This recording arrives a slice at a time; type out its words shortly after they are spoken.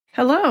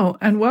Hello,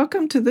 and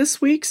welcome to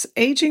this week's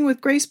Aging with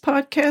Grace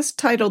podcast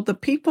titled The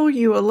People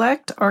You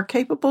Elect Are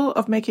Capable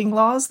of Making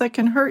Laws That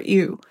Can Hurt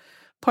You,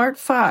 Part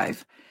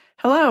 5.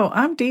 Hello,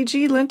 I'm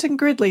D.G. Linton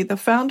Gridley, the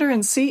founder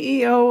and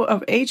CEO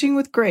of Aging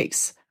with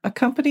Grace, a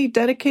company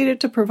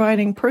dedicated to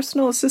providing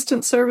personal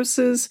assistant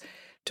services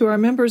to our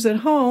members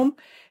at home,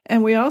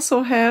 and we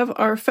also have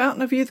our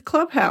Fountain of Youth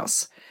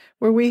Clubhouse,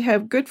 where we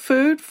have good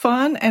food,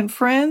 fun, and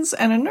friends,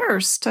 and a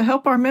nurse to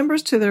help our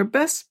members to their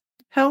best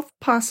health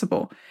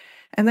possible.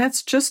 And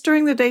that's just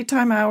during the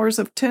daytime hours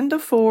of 10 to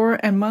 4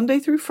 and Monday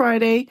through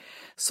Friday,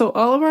 so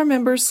all of our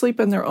members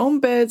sleep in their own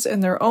beds in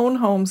their own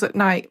homes at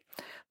night.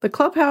 The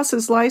clubhouse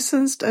is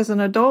licensed as an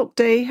adult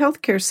day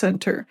healthcare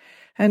center,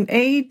 an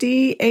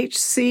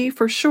ADHC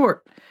for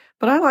short,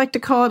 but I like to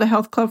call it a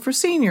health club for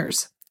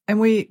seniors. And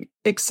we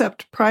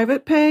accept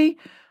private pay,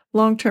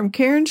 long-term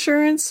care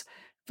insurance,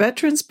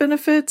 veterans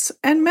benefits,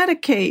 and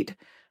Medicaid,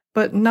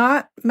 but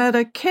not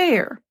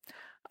Medicare.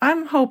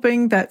 I'm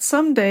hoping that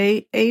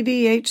someday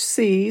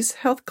ADHC's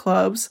health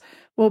clubs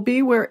will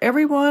be where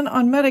everyone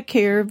on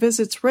Medicare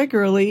visits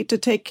regularly to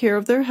take care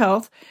of their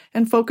health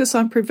and focus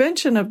on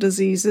prevention of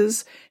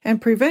diseases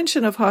and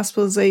prevention of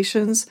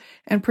hospitalizations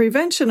and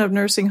prevention of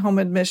nursing home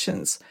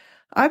admissions.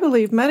 I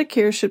believe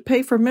Medicare should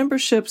pay for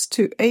memberships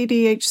to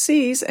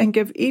ADHCs and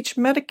give each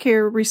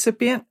Medicare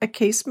recipient a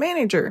case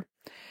manager.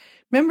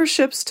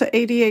 Memberships to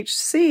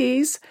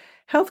ADHCs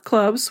health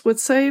clubs would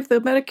save the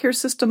Medicare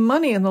system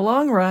money in the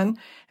long run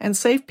and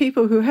save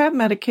people who have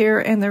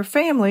Medicare and their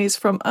families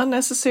from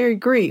unnecessary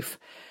grief.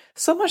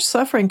 So much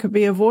suffering could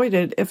be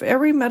avoided if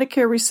every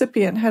Medicare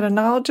recipient had a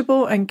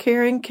knowledgeable and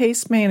caring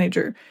case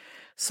manager.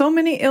 So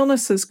many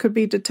illnesses could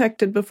be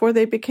detected before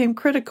they became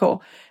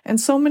critical, and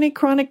so many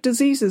chronic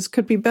diseases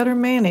could be better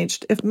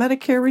managed if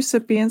Medicare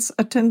recipients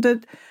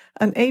attended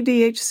an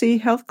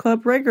ADHC health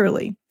club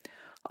regularly.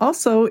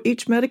 Also,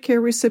 each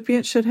Medicare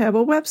recipient should have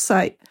a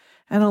website,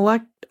 an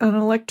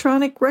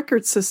electronic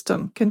record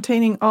system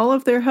containing all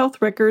of their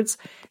health records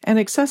and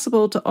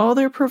accessible to all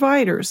their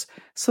providers,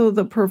 so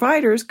the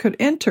providers could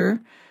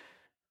enter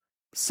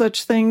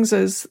such things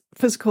as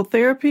physical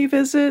therapy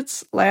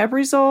visits, lab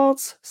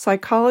results,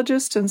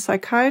 psychologist and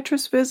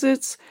psychiatrist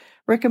visits,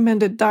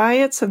 recommended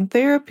diets and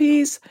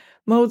therapies,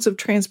 modes of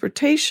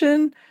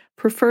transportation,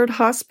 preferred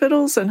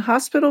hospitals and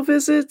hospital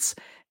visits,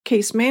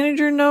 case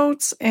manager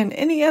notes, and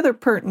any other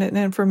pertinent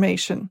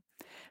information.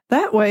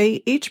 That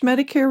way, each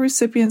Medicare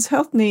recipient's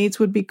health needs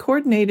would be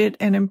coordinated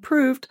and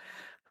improved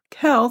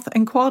health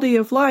and quality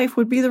of life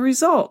would be the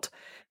result.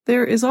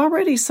 There is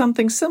already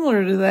something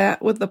similar to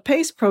that with the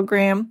PACE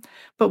program,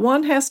 but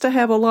one has to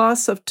have a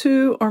loss of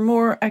 2 or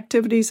more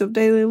activities of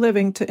daily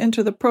living to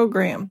enter the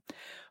program.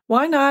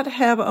 Why not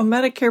have a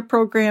Medicare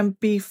program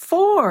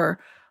before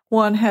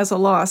one has a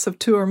loss of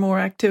 2 or more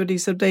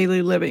activities of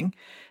daily living?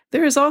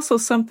 There is also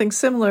something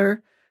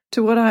similar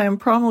to what I am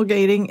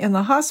promulgating in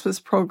the hospice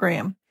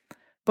program.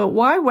 But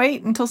why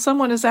wait until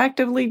someone is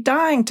actively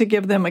dying to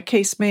give them a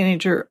case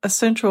manager, a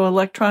central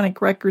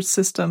electronic record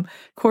system,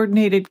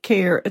 coordinated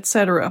care,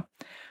 etc.?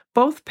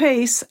 Both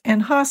PACE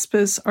and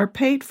hospice are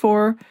paid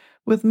for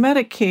with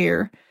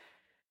Medicare.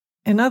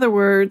 In other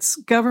words,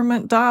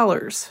 government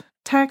dollars,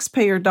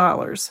 taxpayer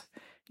dollars.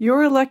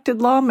 Your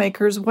elected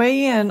lawmakers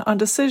weigh in on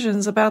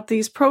decisions about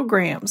these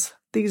programs,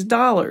 these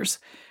dollars.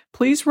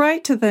 Please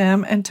write to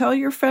them and tell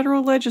your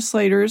federal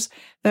legislators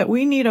that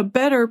we need a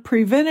better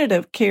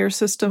preventative care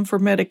system for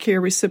Medicare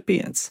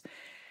recipients.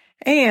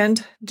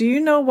 And do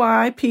you know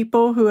why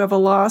people who have a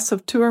loss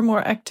of 2 or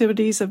more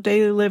activities of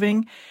daily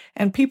living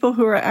and people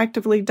who are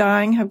actively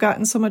dying have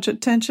gotten so much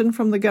attention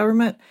from the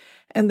government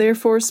and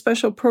therefore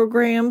special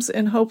programs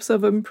in hopes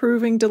of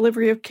improving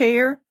delivery of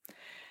care?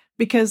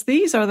 Because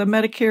these are the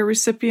Medicare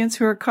recipients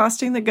who are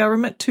costing the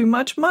government too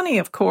much money,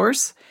 of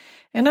course.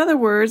 In other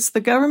words, the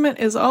government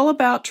is all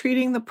about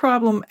treating the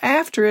problem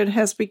after it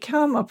has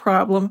become a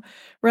problem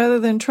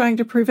rather than trying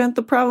to prevent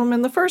the problem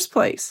in the first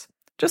place,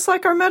 just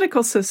like our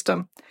medical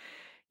system.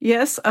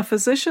 Yes, a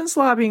physicians'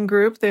 lobbying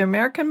group, the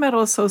American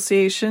Medical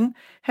Association,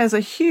 has a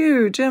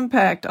huge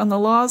impact on the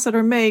laws that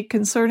are made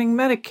concerning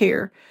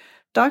Medicare.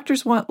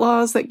 Doctors want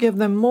laws that give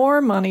them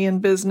more money in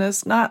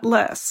business, not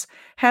less.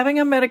 Having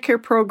a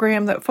Medicare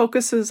program that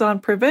focuses on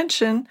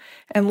prevention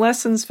and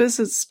lessens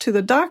visits to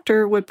the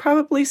doctor would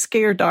probably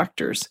scare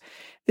doctors.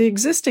 The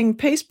existing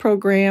PACE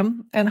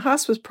program and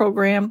hospice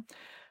program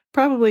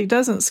probably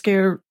doesn't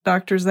scare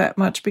doctors that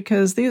much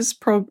because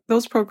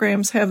those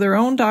programs have their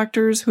own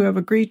doctors who have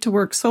agreed to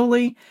work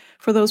solely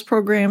for those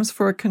programs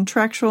for a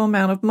contractual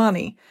amount of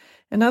money.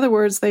 In other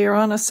words, they are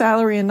on a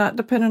salary and not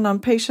dependent on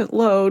patient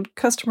load,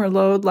 customer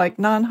load, like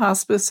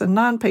non-hospice and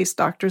non-PACE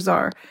doctors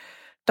are.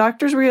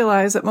 Doctors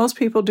realize that most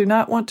people do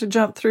not want to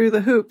jump through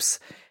the hoops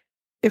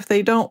if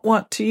they don't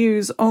want to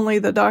use only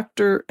the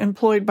doctor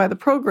employed by the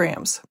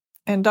programs.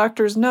 And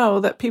doctors know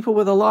that people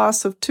with a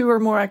loss of 2 or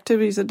more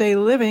activities of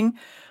daily living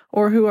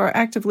or who are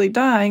actively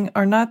dying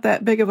are not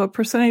that big of a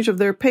percentage of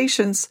their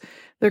patients,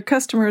 their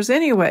customers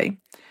anyway.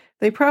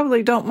 They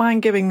probably don't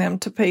mind giving them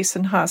to PACE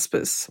and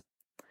hospice.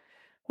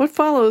 What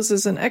follows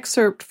is an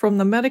excerpt from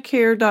the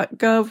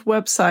Medicare.gov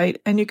website,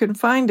 and you can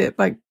find it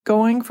by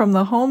going from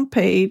the home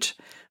page,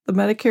 the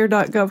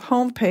Medicare.gov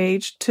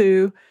homepage,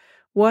 to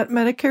what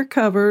Medicare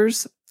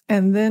covers,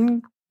 and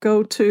then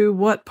go to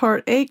what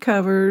Part A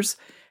covers,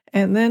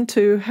 and then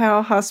to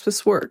how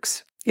hospice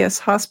works. Yes,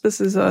 hospice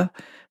is a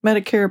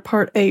Medicare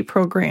Part A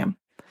program.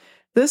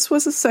 This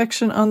was a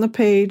section on the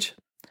page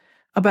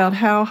about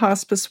how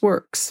hospice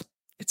works.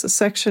 It's a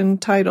section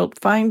titled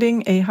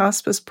Finding a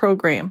Hospice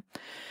Program.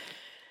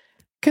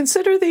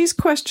 Consider these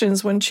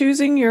questions when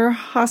choosing your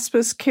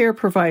hospice care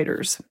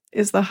providers.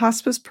 Is the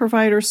hospice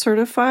provider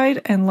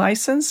certified and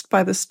licensed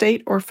by the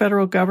state or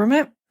federal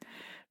government?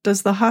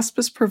 Does the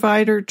hospice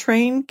provider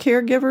train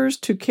caregivers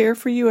to care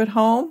for you at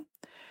home?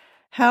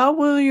 How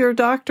will your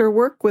doctor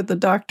work with the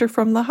doctor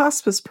from the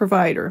hospice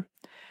provider?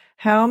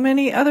 How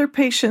many other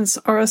patients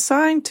are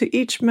assigned to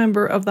each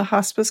member of the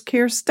hospice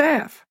care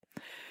staff?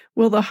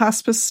 Will the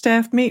hospice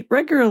staff meet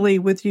regularly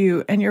with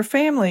you and your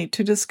family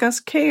to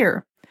discuss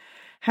care?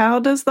 How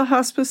does the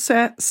hospice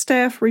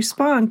staff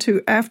respond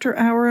to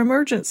after-hour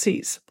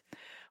emergencies?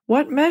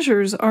 What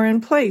measures are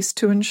in place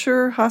to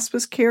ensure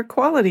hospice care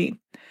quality?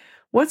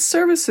 What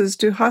services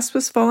do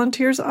hospice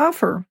volunteers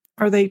offer?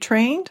 Are they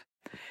trained?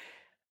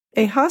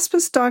 A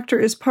hospice doctor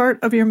is part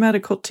of your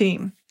medical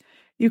team.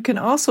 You can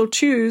also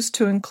choose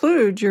to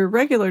include your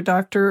regular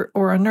doctor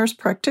or a nurse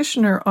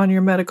practitioner on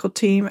your medical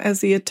team as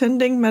the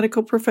attending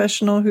medical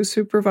professional who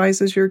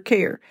supervises your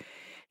care.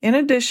 In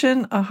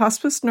addition, a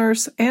hospice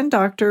nurse and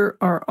doctor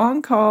are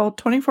on call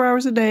 24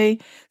 hours a day,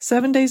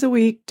 7 days a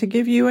week to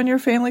give you and your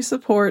family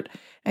support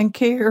and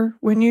care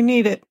when you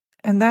need it.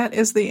 And that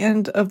is the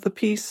end of the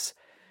piece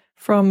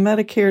from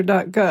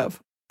Medicare.gov.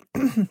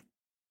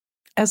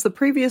 As the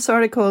previous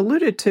article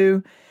alluded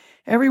to,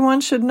 everyone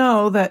should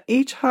know that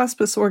each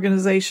hospice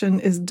organization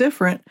is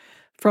different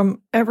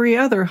from every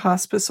other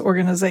hospice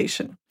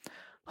organization.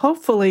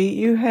 Hopefully,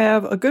 you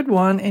have a good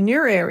one in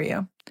your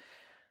area.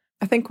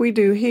 I think we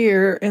do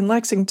here in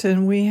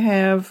Lexington. We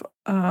have,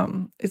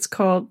 it's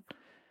called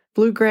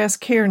Bluegrass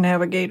Care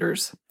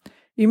Navigators.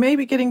 You may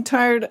be getting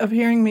tired of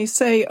hearing me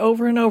say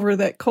over and over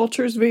that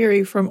cultures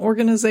vary from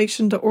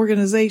organization to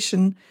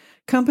organization,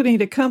 company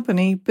to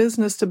company,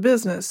 business to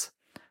business.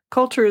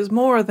 Culture is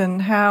more than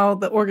how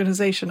the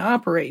organization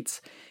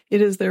operates.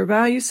 It is their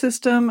value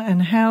system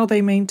and how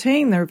they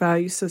maintain their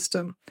value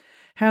system,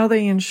 how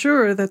they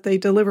ensure that they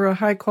deliver a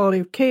high quality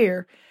of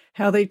care,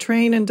 how they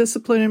train and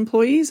discipline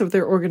employees of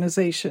their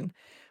organization.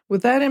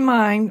 With that in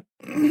mind,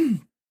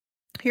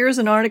 here's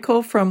an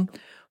article from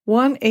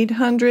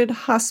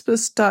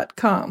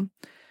 1-800-HOSPICE.com.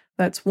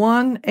 That's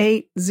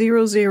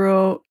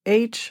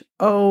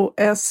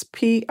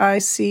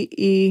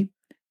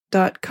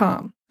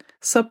 1-800-HOSPICE.com.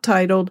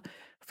 Subtitled,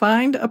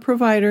 Find a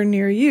Provider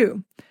Near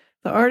You.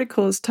 The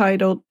article is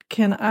titled,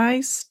 Can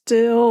I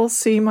Still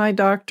See My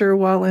Doctor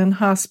While in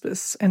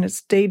Hospice? And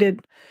it's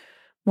dated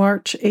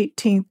March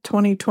 18th,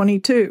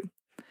 2022.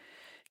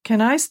 Can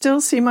I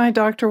still see my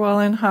doctor while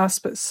in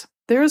hospice?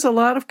 There is a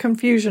lot of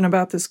confusion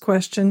about this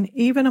question,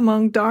 even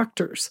among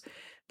doctors.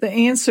 The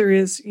answer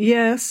is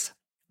yes,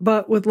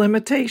 but with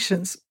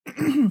limitations.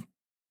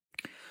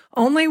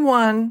 Only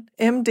one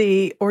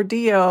MD or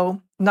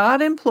DO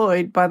not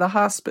employed by the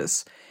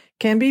hospice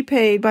can be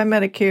paid by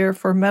Medicare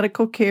for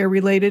medical care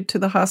related to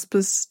the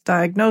hospice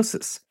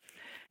diagnosis.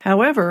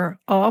 However,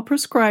 all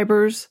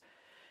prescribers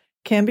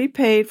can be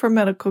paid for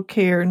medical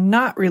care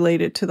not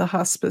related to the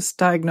hospice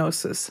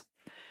diagnosis.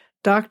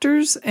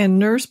 Doctors and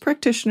nurse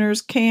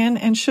practitioners can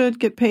and should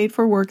get paid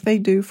for work they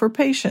do for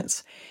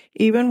patients,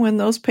 even when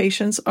those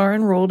patients are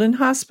enrolled in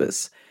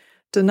hospice.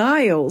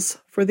 Denials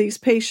for these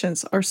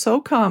patients are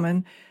so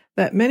common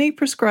that many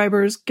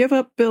prescribers give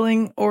up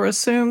billing or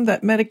assume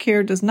that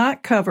Medicare does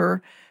not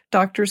cover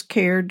doctors'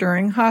 care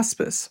during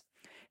hospice.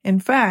 In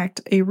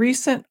fact, a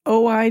recent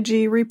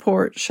OIG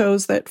report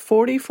shows that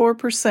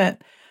 44%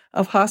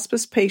 of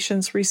hospice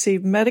patients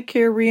receive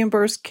Medicare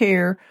reimbursed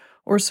care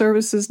or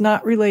services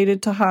not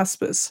related to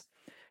hospice.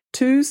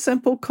 2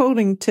 simple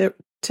coding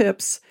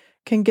tips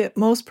can get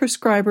most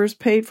prescribers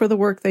paid for the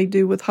work they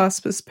do with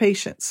hospice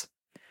patients.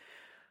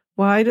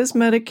 Why does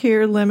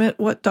Medicare limit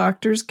what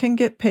doctors can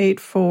get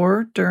paid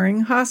for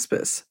during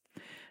hospice?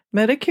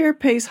 Medicare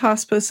pays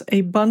hospice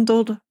a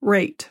bundled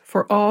rate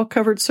for all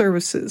covered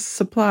services,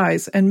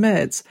 supplies, and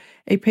meds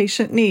a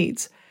patient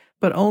needs,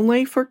 but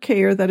only for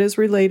care that is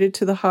related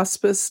to the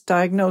hospice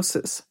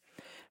diagnosis.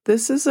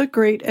 This is a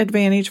great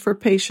advantage for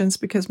patients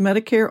because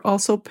Medicare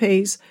also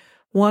pays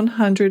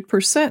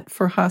 100%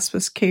 for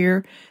hospice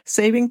care,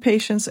 saving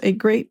patients a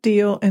great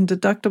deal in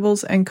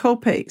deductibles and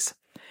copays.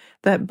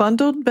 That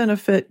bundled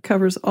benefit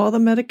covers all the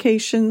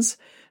medications,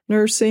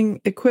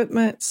 nursing,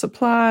 equipment,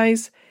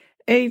 supplies,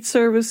 aid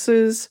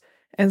services,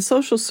 and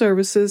social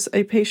services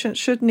a patient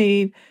should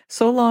need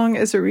so long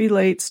as it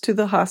relates to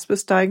the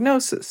hospice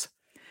diagnosis.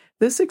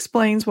 This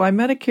explains why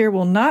Medicare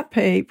will not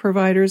pay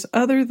providers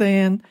other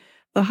than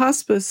the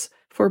hospice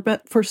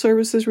for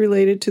services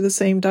related to the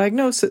same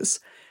diagnosis.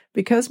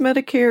 Because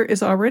Medicare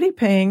is already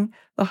paying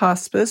the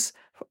hospice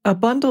a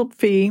bundled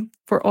fee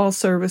for all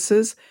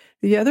services,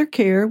 The other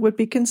care would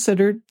be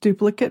considered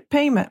duplicate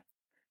payment.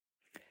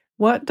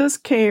 What does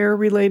care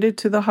related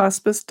to the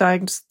hospice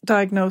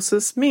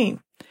diagnosis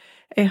mean?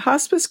 A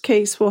hospice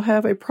case will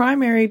have a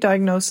primary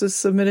diagnosis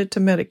submitted to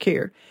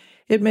Medicare.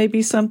 It may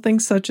be something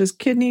such as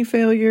kidney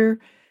failure,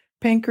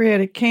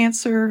 pancreatic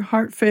cancer,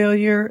 heart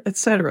failure,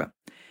 etc.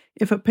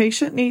 If a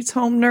patient needs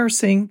home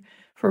nursing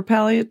for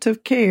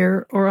palliative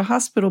care or a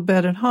hospital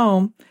bed at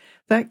home,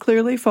 that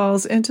clearly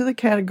falls into the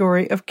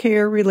category of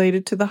care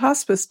related to the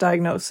hospice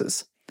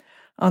diagnosis.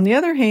 On the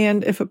other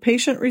hand, if a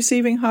patient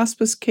receiving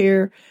hospice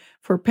care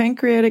for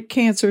pancreatic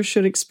cancer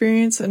should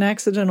experience an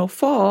accidental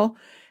fall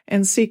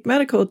and seek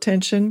medical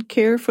attention,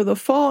 care for the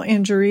fall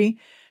injury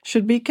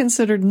should be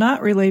considered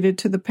not related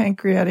to the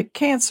pancreatic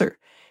cancer.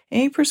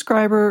 Any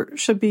prescriber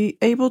should be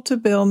able to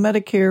bill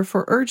Medicare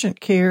for urgent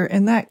care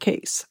in that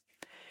case.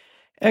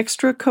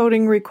 Extra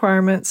coding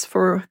requirements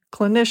for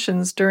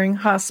clinicians during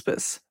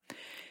hospice.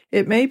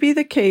 It may be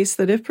the case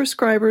that if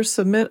prescribers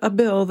submit a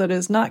bill that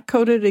is not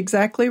coded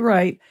exactly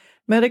right,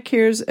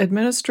 Medicare's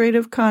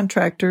administrative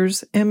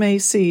contractors,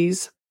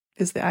 MACs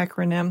is the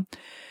acronym,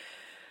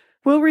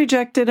 will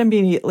reject it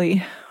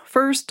immediately.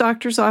 First,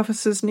 doctors'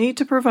 offices need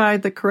to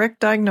provide the correct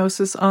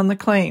diagnosis on the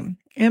claim.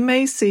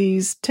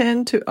 MACs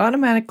tend to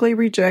automatically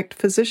reject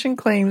physician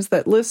claims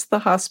that list the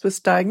hospice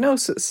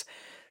diagnosis.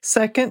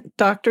 Second,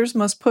 doctors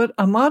must put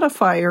a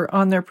modifier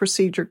on their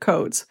procedure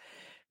codes.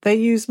 They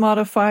use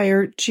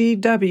modifier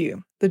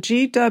GW. The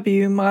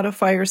GW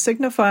modifier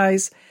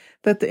signifies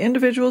that the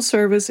individual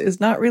service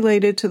is not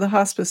related to the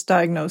hospice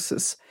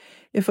diagnosis.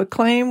 If a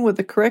claim with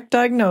the correct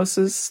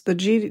diagnosis, the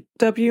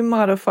GW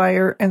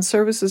modifier, and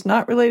service is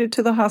not related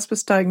to the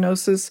hospice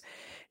diagnosis,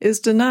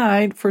 is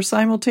denied for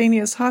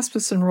simultaneous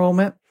hospice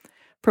enrollment,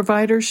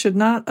 providers should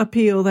not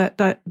appeal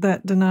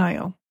that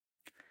denial.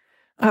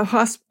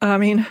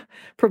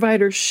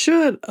 Providers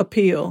should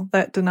appeal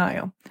that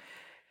denial.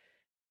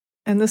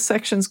 And this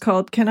section's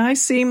called, Can I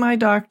See My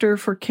Doctor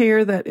for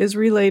Care That Is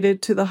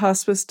Related to the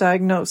Hospice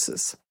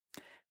Diagnosis?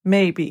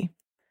 Maybe.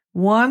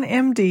 One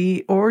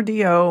MD or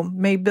DO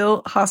may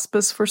bill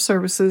hospice for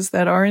services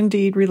that are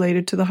indeed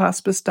related to the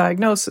hospice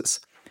diagnosis.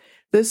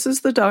 This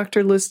is the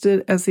doctor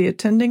listed as the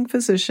attending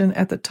physician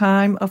at the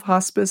time of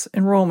hospice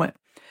enrollment.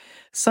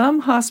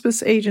 Some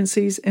hospice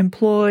agencies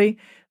employ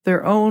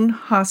their own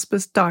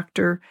hospice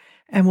doctor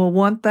and will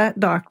want that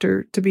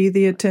doctor to be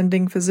the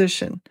attending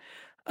physician.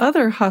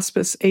 Other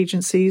hospice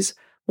agencies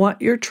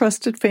want your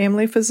trusted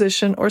family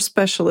physician or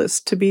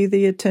specialist to be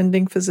the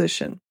attending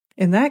physician.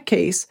 In that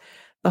case,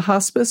 the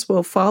hospice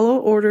will follow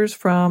orders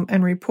from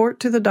and report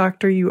to the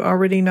doctor you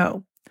already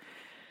know.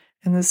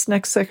 And this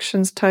next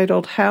section is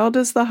titled, How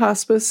Does the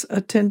Hospice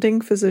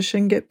Attending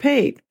Physician Get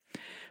Paid?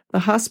 The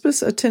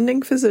hospice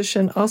attending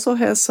physician also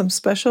has some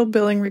special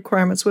billing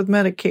requirements with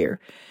Medicare.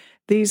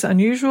 These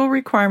unusual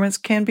requirements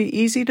can be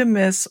easy to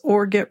miss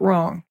or get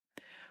wrong.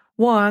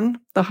 1.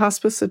 The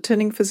hospice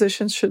attending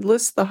physician should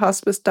list the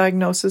hospice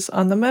diagnosis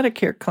on the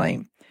Medicare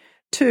claim.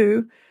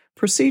 2.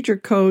 Procedure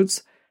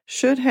codes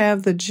should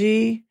have the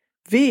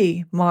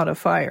GV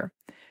modifier.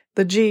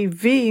 The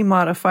GV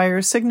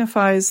modifier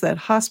signifies that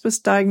hospice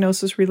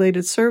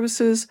diagnosis-related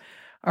services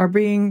are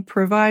being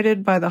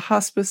provided by the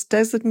hospice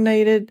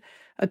designated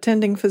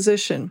attending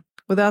physician.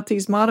 Without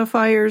these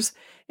modifiers,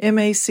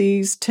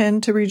 MACs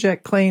tend to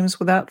reject claims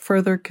without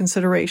further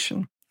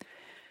consideration.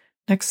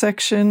 Next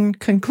section,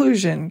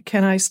 conclusion.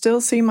 Can I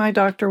still see my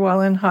doctor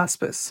while in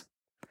hospice?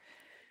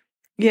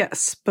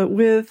 Yes, but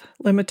with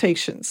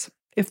limitations.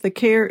 If the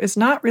care is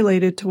not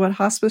related to what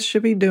hospice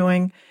should be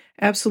doing,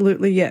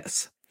 absolutely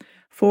yes.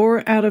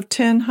 4 out of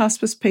 10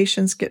 hospice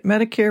patients get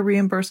Medicare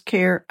reimbursed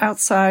care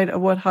outside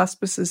of what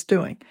hospice is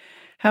doing.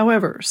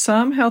 However,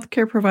 some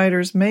healthcare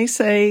providers may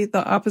say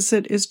the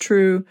opposite is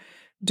true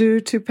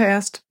due to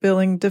past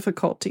billing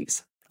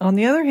difficulties. On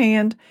the other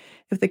hand,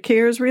 if the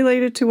care is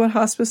related to what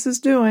hospice is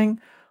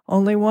doing,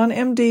 only one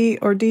MD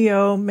or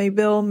DO may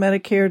bill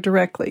Medicare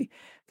directly.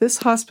 This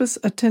hospice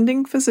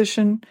attending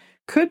physician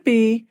could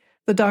be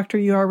the doctor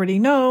you already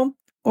know,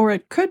 or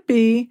it could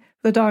be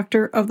the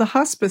doctor of the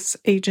hospice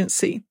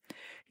agency.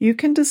 You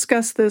can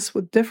discuss this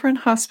with different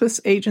hospice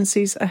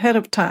agencies ahead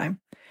of time.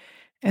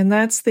 And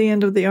that's the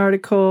end of the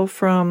article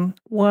from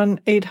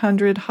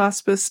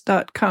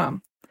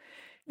 1-800-HOSPICE.com.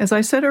 As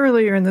I said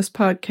earlier in this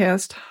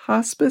podcast,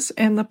 hospice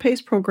and the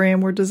PACE program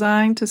were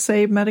designed to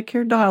save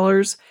Medicare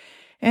dollars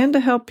and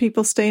to help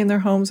people stay in their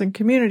homes and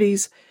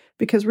communities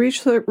because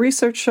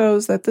research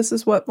shows that this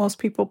is what most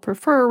people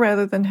prefer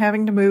rather than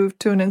having to move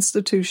to an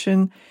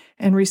institution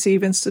and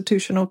receive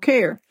institutional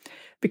care.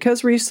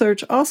 Because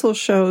research also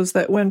shows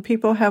that when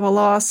people have a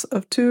loss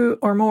of 2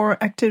 or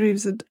more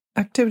activities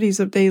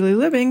of daily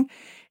living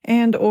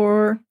and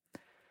or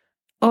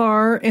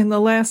are in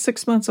the last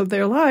 6 months of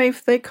their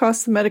life, they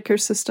cost the Medicare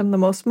system the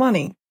most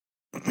money.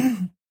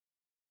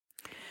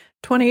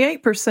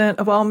 28%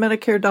 of all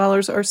Medicare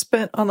dollars are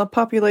spent on the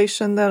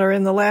population that are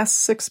in the last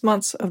 6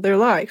 months of their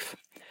life.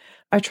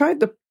 I tried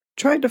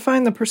to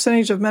find the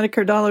percentage of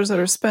Medicare dollars that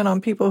are spent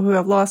on people who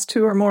have lost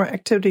 2 or more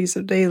activities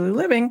of daily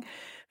living,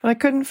 but I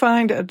couldn't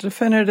find a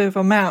definitive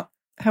amount.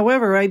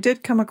 However, I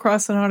did come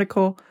across an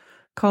article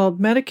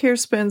called Medicare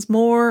Spends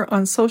More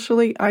on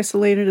Socially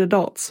Isolated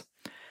Adults.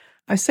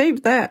 I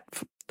saved that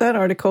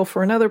article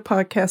for another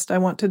podcast I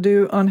want to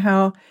do on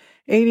how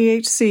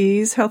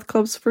ADHCs, health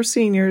clubs for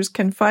seniors,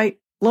 can fight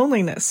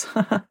loneliness.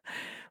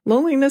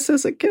 Loneliness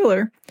is a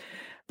killer.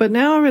 But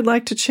now I would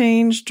like to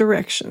change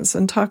directions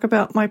and talk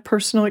about my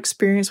personal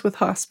experience with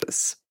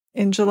hospice.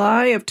 In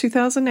July of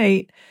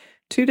 2008,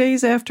 2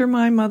 days after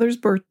my mother's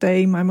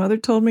birthday, my mother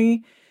told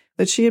me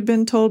that she had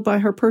been told by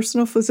her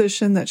personal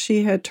physician that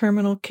she had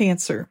terminal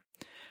cancer.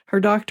 Her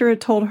doctor had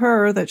told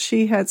her that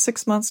she had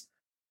 6 months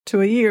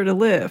to a year to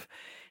live.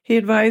 He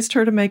advised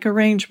her to make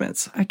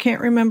arrangements. I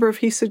can't remember if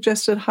he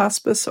suggested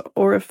hospice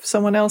or if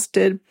someone else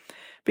did,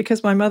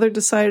 because my mother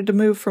decided to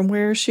move from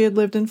where she had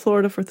lived in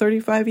Florida for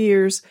 35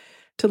 years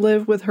to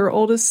live with her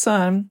oldest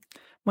son,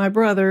 my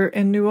brother,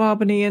 in New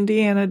Albany,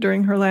 Indiana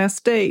during her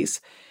last days.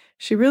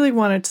 She really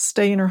wanted to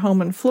stay in her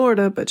home in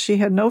Florida, but she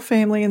had no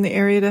family in the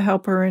area to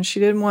help her, and she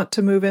didn't want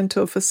to move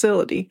into a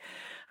facility.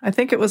 I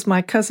think it was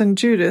my cousin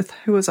Judith,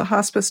 who was a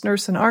hospice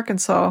nurse in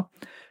Arkansas,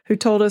 who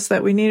told us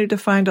that we needed to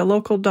find a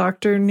local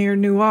doctor near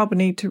New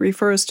Albany to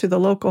refer us to the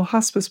local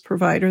hospice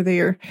provider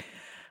there.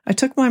 I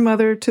took my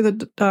mother to the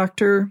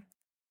doctor,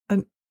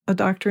 a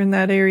doctor in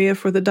that area,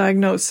 for the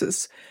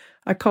diagnosis.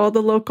 I called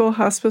the local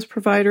hospice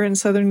provider in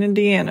southern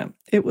Indiana.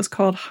 It was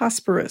called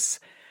Hospirus.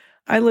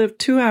 I lived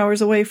 2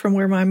 hours away from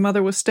where my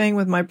mother was staying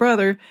with my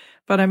brother,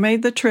 but I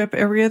made the trip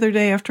every other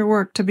day after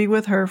work to be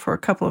with her for a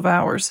couple of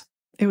hours.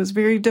 It was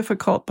very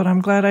difficult, but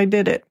I'm glad I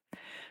did it.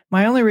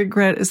 My only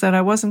regret is that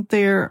I wasn't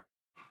there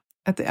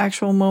at the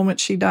actual moment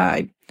she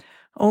died.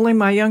 Only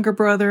my younger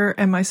brother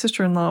and my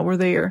sister-in-law were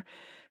there.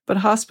 But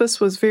hospice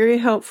was very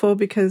helpful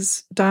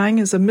because dying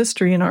is a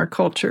mystery in our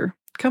culture.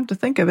 Come to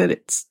think of it,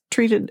 it's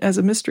treated as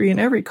a mystery in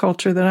every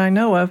culture that I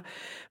know of,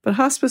 but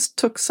hospice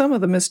took some of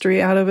the mystery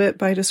out of it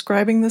by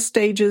describing the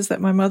stages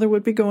that my mother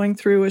would be going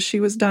through as she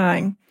was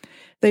dying.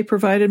 They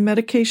provided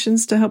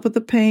medications to help with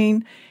the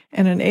pain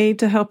and an aid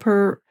to help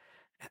her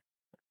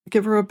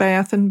give her a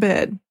bath and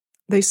bed.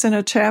 They sent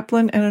a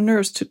chaplain and a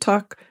nurse to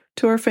talk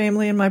to our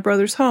family in my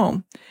brother's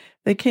home.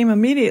 They came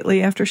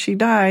immediately after she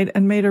died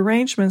and made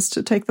arrangements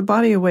to take the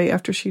body away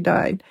after she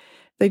died.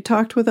 They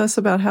talked with us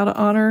about how to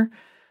honor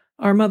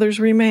our mother's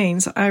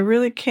remains. I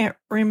really can't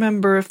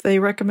remember if they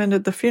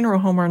recommended the funeral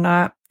home or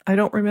not. I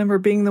don't remember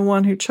being the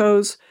one who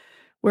chose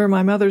where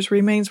my mother's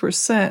remains were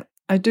sent.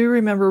 I do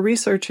remember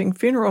researching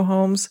funeral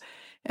homes,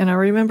 and I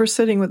remember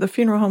sitting with the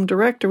funeral home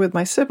director with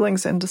my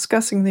siblings and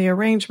discussing the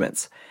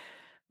arrangements.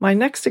 My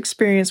next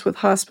experience with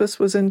hospice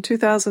was in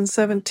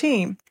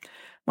 2017.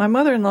 My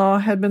mother-in-law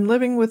had been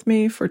living with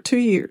me for 2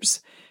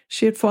 years.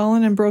 She had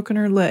fallen and broken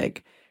her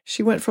leg.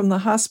 She went from the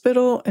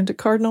hospital into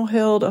Cardinal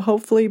Hill to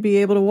hopefully be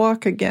able to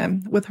walk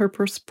again with her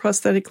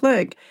prosthetic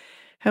leg.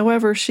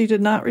 However, she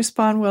did not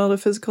respond well to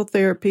physical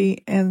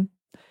therapy, and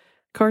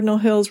Cardinal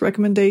Hill's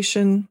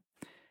recommendation,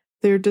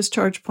 their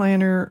discharge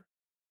planner,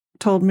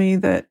 told me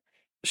that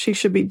she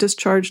should be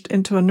discharged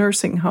into a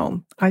nursing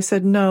home. I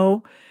said,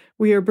 no,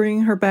 we are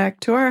bringing her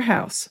back to our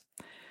house.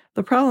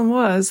 The problem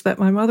was that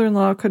my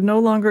mother-in-law could no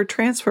longer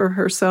transfer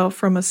herself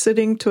from a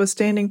sitting to a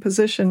standing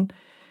position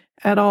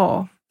at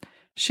all.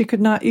 She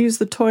could not use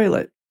the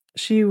toilet.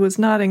 She was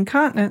not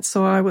incontinent,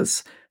 so I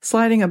was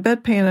sliding a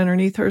bedpan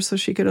underneath her so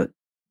she could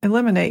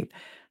eliminate.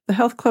 The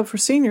Health Club for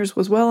Seniors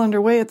was well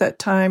underway at that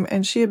time,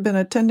 and she had been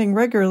attending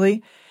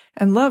regularly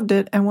and loved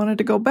it and wanted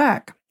to go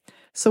back.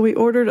 So we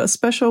ordered a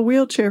special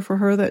wheelchair for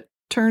her that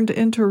turned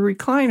into a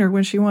recliner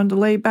when she wanted to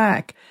lay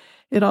back.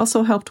 It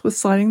also helped with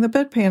sliding the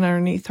bedpan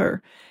underneath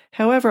her.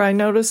 However, I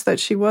noticed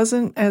that she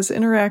wasn't as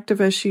interactive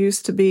as she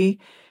used to be,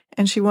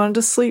 and she wanted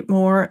to sleep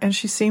more, and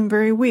she seemed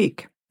very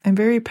weak and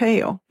very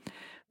pale.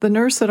 The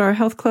nurse at our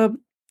health club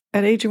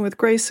at Aging with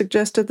Grace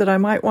suggested that I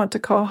might want to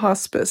call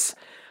hospice.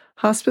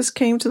 Hospice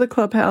came to the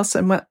clubhouse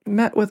and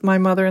met with my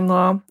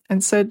mother-in-law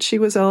and said she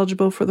was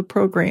eligible for the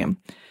program.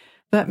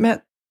 That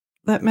meant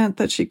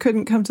that she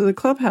couldn't come to the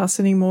clubhouse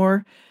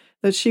anymore,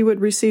 that she would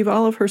receive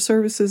all of her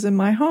services in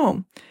my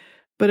home.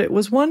 But it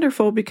was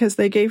wonderful because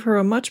they gave her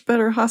a much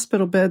better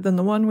hospital bed than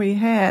the one we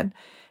had.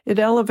 It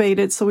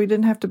elevated so we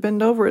didn't have to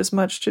bend over as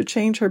much to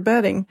change her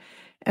bedding.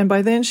 And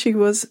by then she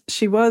was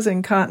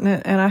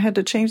incontinent, and I had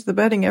to change the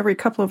bedding every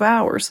couple of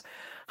hours.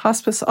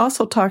 Hospice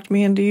also talked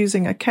me into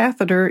using a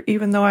catheter,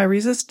 even though I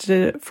resisted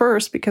it at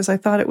first because I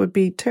thought it would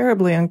be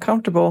terribly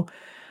uncomfortable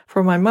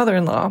for my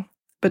mother-in-law.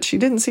 But she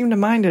didn't seem to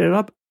mind it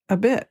up a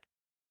bit.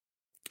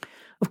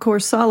 Of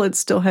course, solids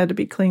still had to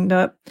be cleaned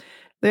up.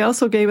 They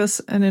also gave us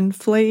an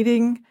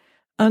inflating,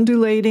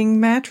 undulating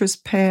mattress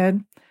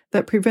pad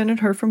that prevented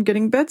her from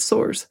getting bed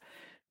sores.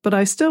 But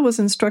I still was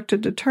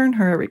instructed to turn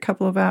her every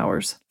couple of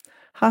hours.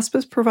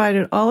 Hospice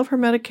provided all of her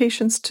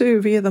medications,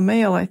 too, via the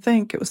mail. I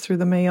think it was through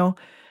the mail.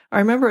 I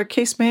remember a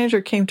case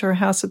manager came to our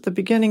house at the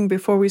beginning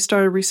before we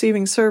started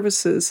receiving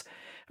services.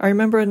 I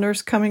remember a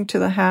nurse coming to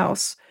the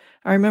house.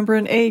 I remember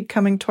an aide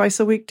coming twice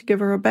a week to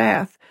give her a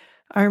bath.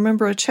 I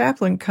remember a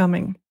chaplain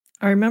coming.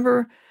 I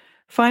remember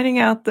finding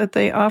out that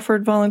they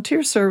offered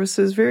volunteer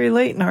services very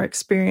late in our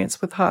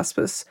experience with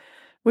hospice.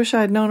 Wish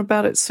I'd known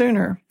about it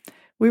sooner.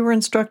 We were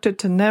instructed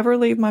to never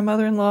leave my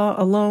mother-in-law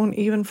alone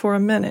even for a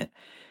minute.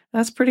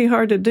 That's pretty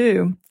hard to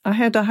do. I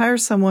had to hire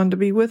someone to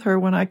be with her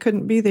when I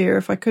couldn't be there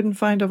if I couldn't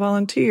find a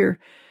volunteer.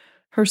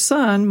 Her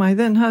son, my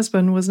then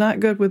husband, was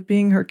not good with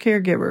being her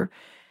caregiver.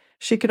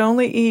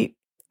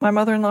 My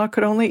mother-in-law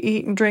could only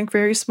eat and drink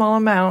very small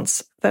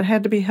amounts that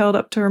had to be held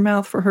up to her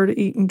mouth for her to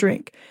eat and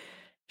drink.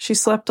 She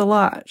slept a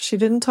lot. She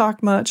didn't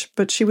talk much,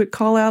 but she would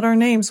call out our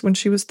names when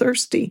she was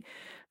thirsty.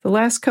 The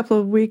last couple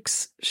of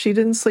weeks, she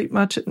didn't sleep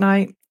much at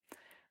night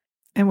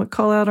and would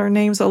call out our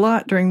names a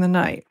lot during the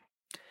night.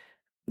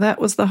 That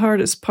was the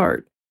hardest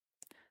part.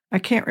 I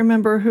can't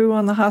remember who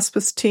on the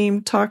hospice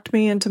team talked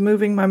me into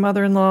moving my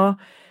mother-in-law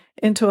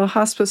into a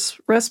hospice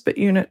respite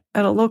unit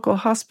at a local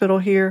hospital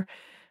here,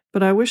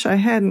 but I wish I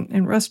hadn't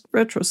in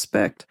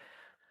retrospect.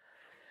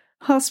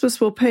 Hospice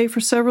will pay for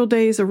several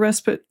days of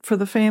respite for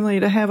the family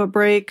to have a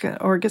break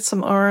or get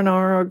some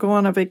R&R or go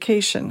on a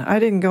vacation. I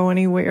didn't go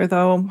anywhere,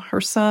 though.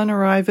 Her son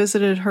or I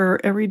visited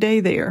her every day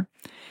there.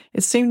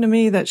 It seemed to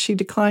me that she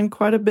declined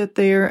quite a bit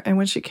there, and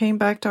when she came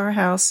back to our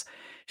house,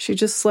 she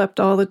just slept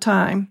all the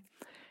time.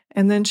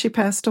 And then she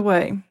passed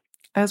away.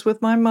 As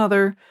with my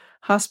mother,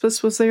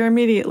 hospice was there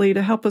immediately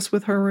to help us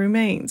with her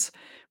remains.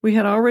 We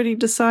had already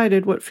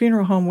decided what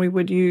funeral home we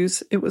would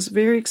use. It was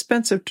very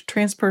expensive to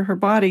transport her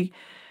body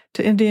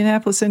to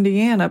Indianapolis,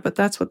 Indiana, but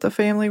that's what the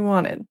family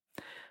wanted.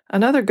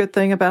 Another good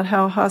thing about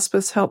how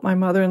hospice helped my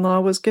mother-in-law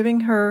was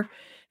giving her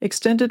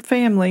extended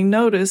family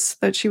notice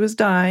that she was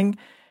dying,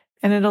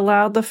 and it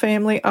allowed the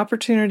family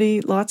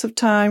opportunity, lots of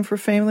time for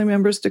family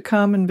members to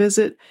come and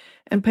visit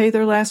and pay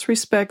their last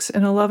respects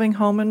in a loving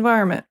home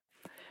environment.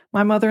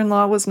 My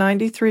mother-in-law was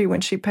 93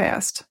 when she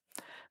passed.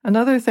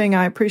 Another thing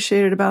I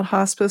appreciated about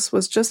hospice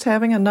was just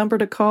having a number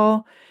to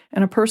call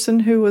and a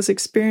person who was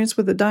experienced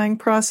with the dying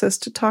process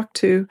to talk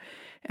to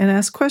and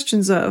ask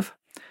questions of.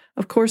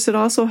 Of course, it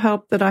also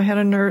helped that I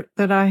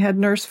had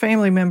nurse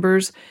family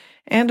members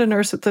and a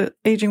nurse at the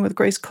Aging with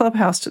Grace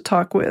Clubhouse to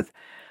talk with.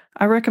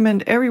 I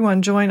recommend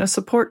everyone join a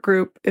support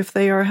group if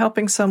they are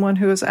helping someone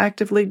who is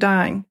actively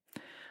dying.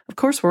 Of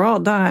course, we're all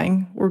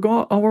dying. We're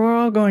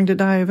all going to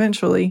die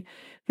eventually.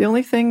 The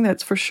only thing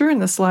that's for sure in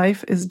this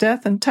life is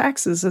death and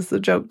taxes, as the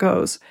joke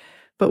goes.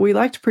 But we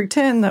like to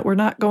pretend that we're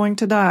not going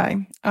to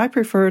die. I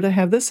prefer to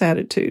have this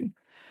attitude.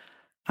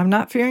 I'm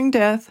not fearing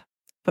death,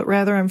 but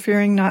rather I'm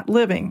fearing not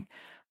living.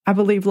 I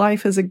believe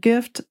life is a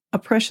gift, a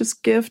precious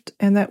gift,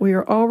 and that we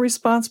are all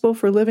responsible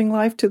for living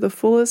life to the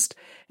fullest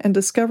and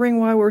discovering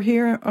why we're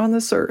here on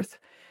this earth,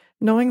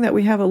 knowing that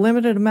we have a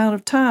limited amount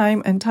of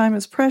time and time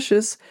is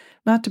precious,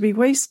 not to be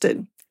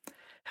wasted.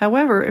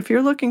 However, if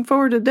you're looking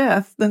forward to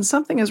death, then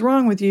something is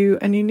wrong with you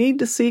and you need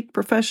to seek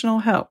professional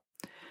help.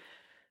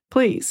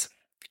 Please.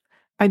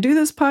 I do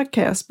this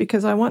podcast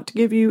because I want to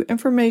give you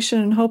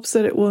information in hopes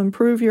that it will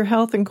improve your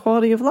health and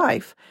quality of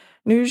life.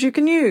 News you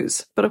can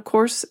use, but of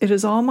course it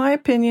is all my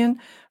opinion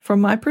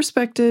from my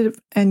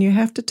perspective and you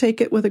have to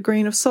take it with a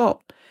grain of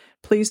salt.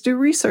 Please do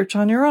research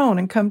on your own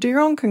and come to your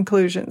own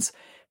conclusions.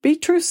 Be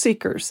truth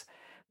seekers.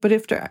 But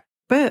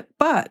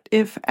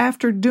if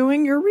after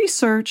doing your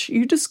research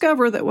you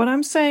discover that what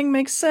I'm saying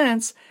makes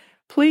sense,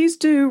 please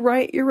do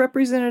write your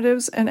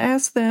representatives and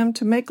ask them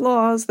to make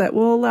laws that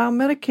will allow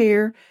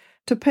Medicare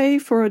to pay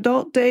for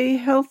adult day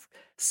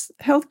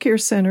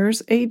healthcare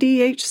centers,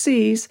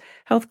 ADHCs,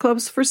 health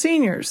clubs for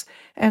seniors,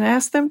 and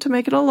ask them to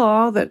make it a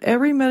law that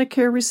every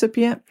Medicare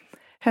recipient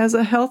has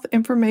a health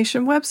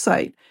information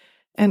website,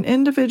 an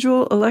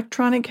individual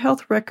electronic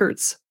health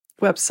records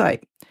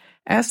website.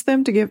 Ask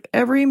them to give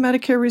every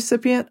Medicare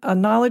recipient a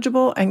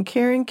knowledgeable and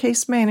caring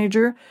case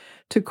manager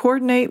to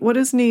coordinate what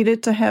is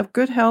needed to have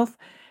good health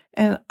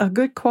and a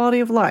good quality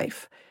of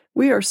life.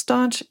 We are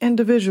staunch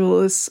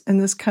individualists in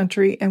this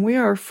country, and we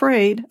are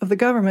afraid of the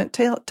government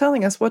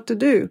telling us what to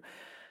do.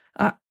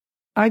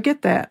 I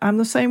get that. I'm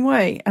the same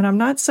way, and I'm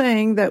not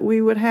saying that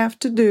we would have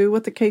to do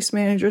what the case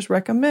managers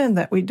recommend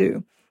that we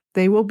do.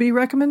 They will be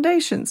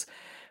recommendations.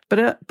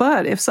 But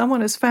if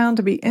someone is found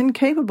to be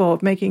incapable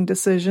of making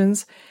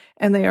decisions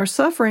and they are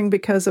suffering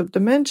because of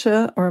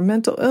dementia or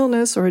mental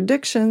illness or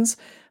addictions,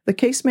 the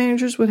case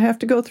managers would have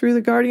to go through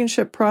the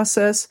guardianship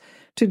process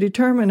to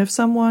determine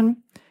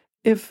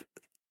if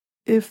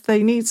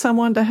they need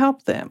someone to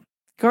help them.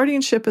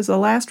 Guardianship is a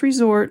last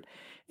resort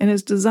and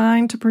is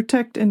designed to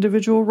protect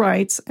individual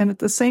rights and at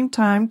the same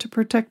time to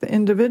protect the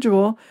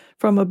individual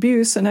from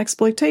abuse and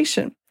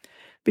exploitation.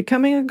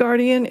 Becoming a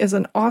guardian is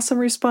an awesome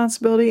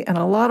responsibility and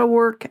a lot of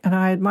work, and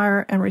I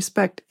admire and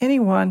respect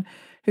anyone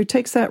who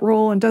takes that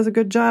role and does a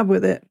good job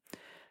with it.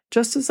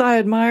 Just as I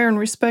admire and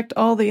respect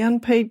all the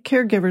unpaid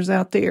caregivers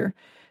out there,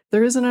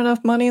 there isn't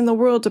enough money in the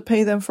world to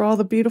pay them for all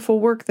the beautiful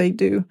work they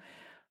do.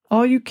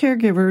 All you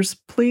caregivers,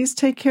 please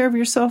take care of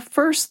yourself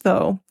first,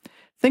 though.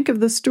 Think of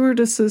the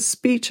stewardess's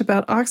speech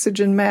about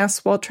oxygen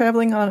masks while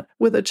traveling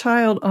with a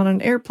child on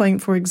an airplane,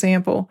 for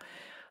example.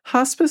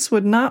 Hospice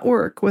would not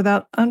work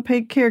without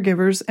unpaid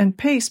caregivers, and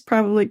PACE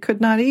probably could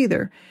not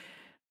either.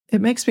 It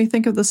makes me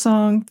think of the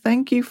song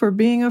 "Thank You for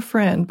Being a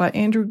Friend" by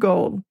Andrew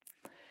Gold.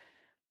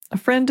 A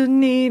friend in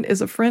need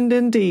is a friend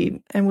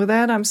indeed. And with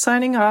that, I'm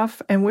signing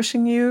off and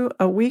wishing you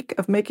a week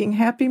of making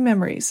happy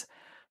memories.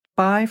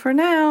 Bye for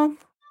now.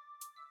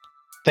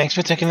 Thanks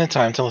for taking the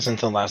time to listen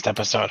to the last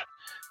episode.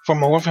 For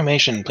more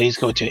information, please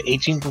go to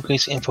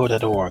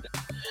agingwithgraceinfo.org.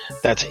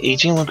 That's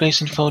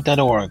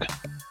agingwithgraceinfo.org.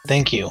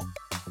 Thank you.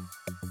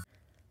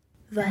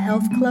 The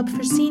Health Club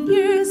for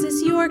Seniors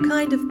is your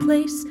kind of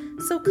place,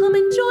 so come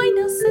and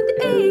join us and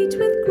age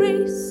with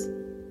grace.